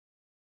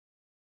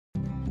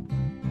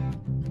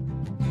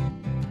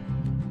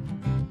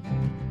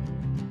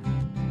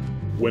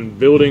When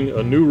building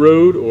a new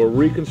road or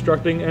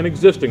reconstructing an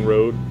existing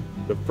road,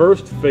 the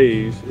first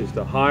phase is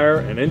to hire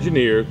an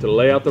engineer to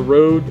lay out the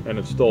road and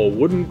install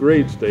wooden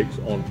grade stakes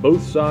on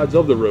both sides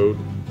of the road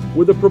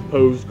with a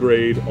proposed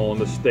grade on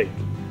the stake.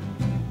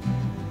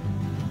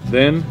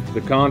 Then,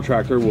 the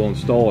contractor will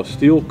install a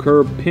steel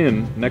curb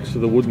pin next to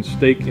the wooden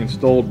stake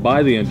installed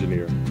by the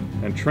engineer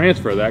and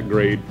transfer that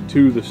grade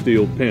to the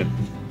steel pin.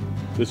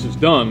 This is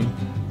done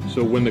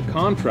so when the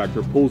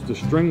contractor pulls the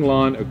string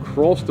line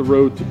across the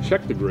road to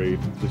check the grade,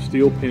 the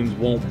steel pins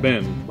won't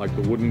bend like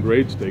the wooden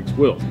grade stakes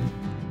will.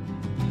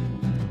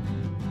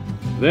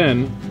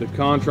 Then, the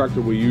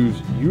contractor will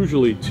use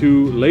usually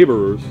 2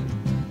 laborers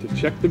to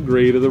check the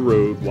grade of the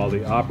road while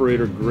the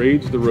operator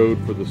grades the road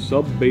for the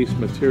sub-base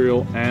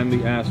material and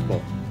the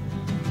asphalt.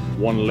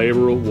 One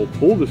laborer will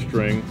pull the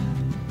string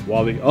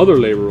while the other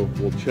laborer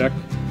will check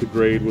the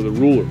grade with a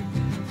ruler.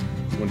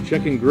 When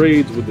checking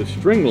grades with the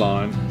string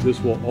line,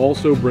 this will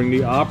also bring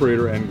the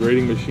operator and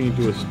grading machine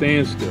to a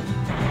standstill,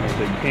 as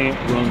they can't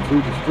run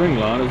through the string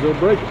line as they'll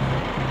break it.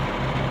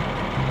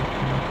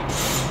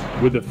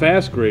 With the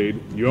fast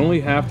grade, you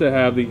only have to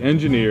have the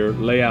engineer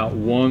lay out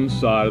one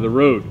side of the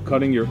road,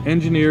 cutting your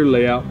engineer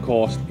layout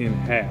cost in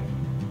half.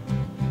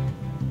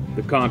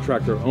 The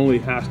contractor only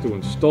has to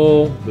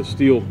install the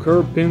steel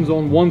curb pins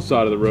on one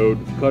side of the road,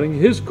 cutting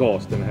his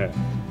cost in half.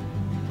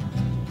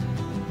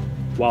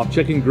 While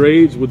checking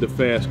grades with the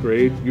fast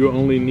grade, you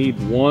only need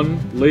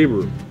 1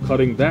 laborer,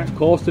 cutting that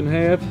cost in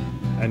half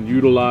and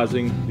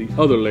utilizing the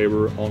other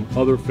laborer on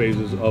other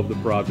phases of the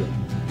project.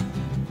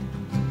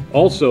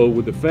 Also,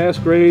 with the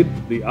fast grade,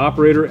 the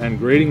operator and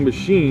grading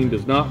machine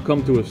does not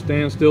come to a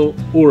standstill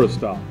or a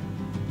stop,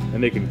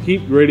 and they can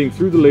keep grading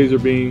through the laser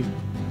beam,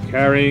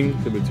 carrying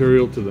the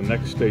material to the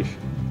next station.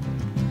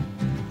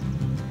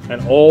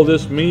 And all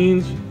this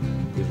means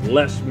is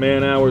less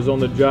man hours on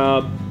the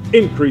job,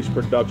 increased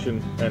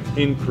production, and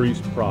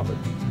increased profit.